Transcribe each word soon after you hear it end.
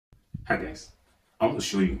Hi guys, I want to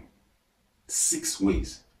show you 6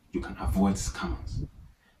 ways you can avoid scammers.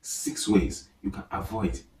 6 ways you can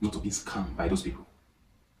avoid not to be scammed by those people.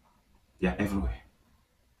 They are everywhere.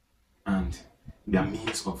 And their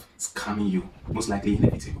means of scamming you most likely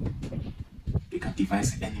inevitable. They can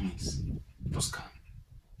devise enemies to scam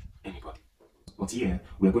anybody. But here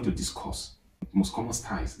we are going to discuss the most common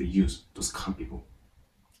styles they use to scam people.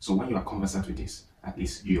 So when you are conversant with this, at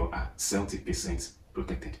least you are 70%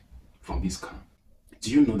 protected from this scam. Do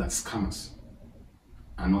you know that scammers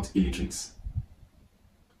are not illiterates?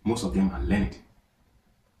 Most of them are learned.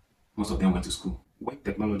 Most of them went to school. When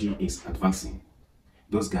technology is advancing,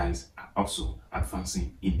 those guys are also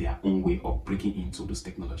advancing in their own way of breaking into those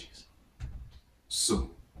technologies. So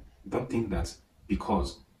don't think that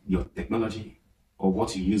because your technology or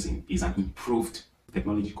what you're using is an improved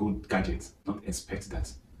technological gadget, don't expect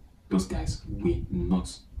that those guys will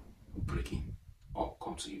not break in or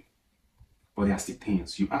come to you. But there are still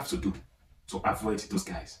things you have to do to avoid those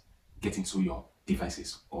guys getting to your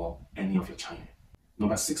devices or any of your channel.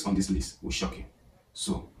 Number 6 on this list will shock you.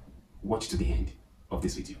 So watch to the end of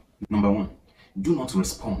this video. Number 1, do not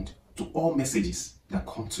respond to all messages that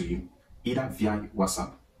come to you either via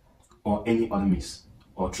WhatsApp or any other means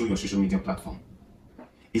or through your social media platform.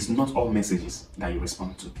 It's not all messages that you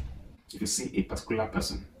respond to. If you see a particular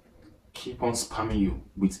person keep on spamming you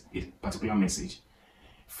with a particular message,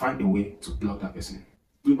 find a way to block that person.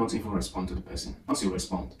 Do not even respond to the person. Once you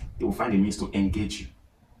respond, they will find a means to engage you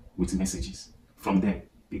with messages. From there,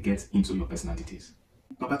 they get into your personal details.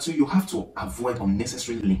 Number 2, you have to avoid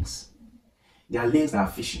unnecessary links. There are links that are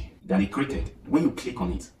phishing, that they created. When you click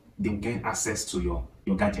on it, they will gain access to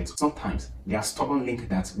your gadget. Sometimes, there are stubborn links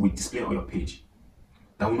that will display on your page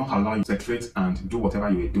that will not allow you to concentrate and do whatever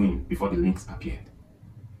you were doing before the links appeared.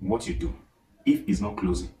 What you do, if it's not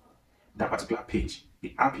closing, that particular page,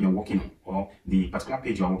 the app you're working on, or the particular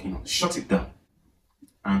page you're working on, shut it down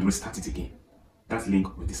and restart it again. That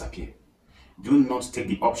link will disappear. Do not take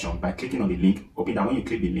the option by clicking on the link, hoping that when you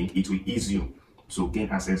click the link, it will ease you to gain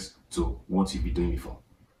access to what you've been doing before.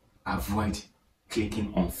 Avoid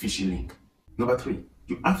clicking on fishy link. Number 3,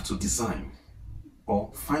 you have to design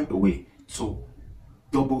or find a way to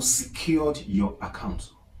double secure your account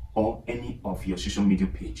or any of your social media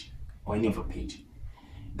page or any of your page.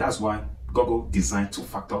 That's why Google designed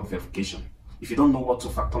 2-factor verification. If you don't know what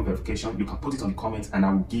 2-factor verification, you can put it on the comments and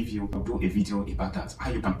I'll do a video about that,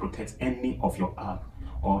 how you can protect any of your app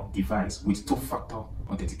or device with 2-factor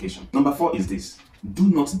authentication. Number 4 is this: do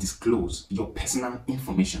not disclose your personal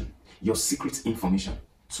information, your secret information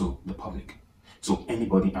to the public, to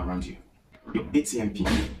anybody around you. Your ATM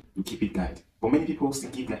pin, you keep it guarded. But many people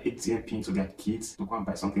still give their ATM pin to their kids to go and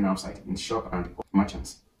buy something outside in the shop and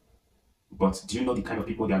merchants. But do you know the kind of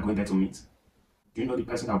people they are going there to meet? Do you know the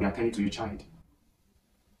person that will be attending to your child?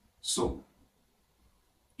 So,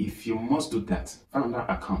 if you must do that, find another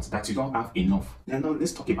account that you don't have enough. Then now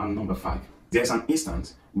let's talk about number 5. There's an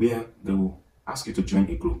instance where they will ask you to join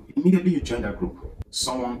a group. Immediately you join that group,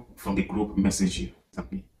 someone from the group messages you.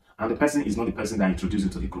 And the person is not the person that introduced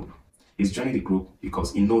you to the group. He's joining the group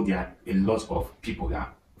because he knows there are a lot of people that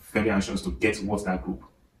are very anxious to get what that group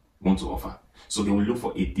want to offer. So they will look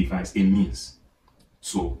for a device, a means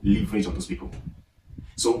to leverage on those people.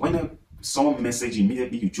 So when someone messages you,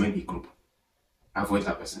 immediately you join a group, avoid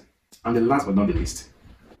that person. And the last but not the least,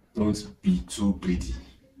 don't be too greedy.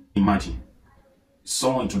 Imagine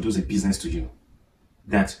someone introduce a business to you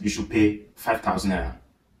that you should pay 5,000 naira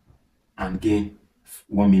and gain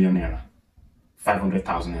 1 million naira,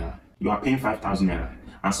 500,000 naira. You are paying 5,000 naira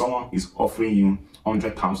and someone is offering you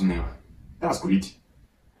 100,000 naira. That's greed.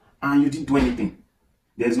 And you didn't do anything.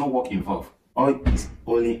 There's no work involved. All it's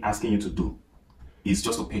only asking you to do is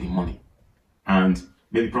just to pay the money. And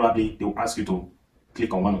maybe probably they will ask you to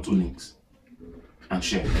click on 1 or 2 links and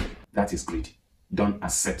share. That is greed. Don't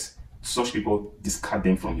accept such people, discard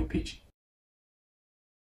them from your page.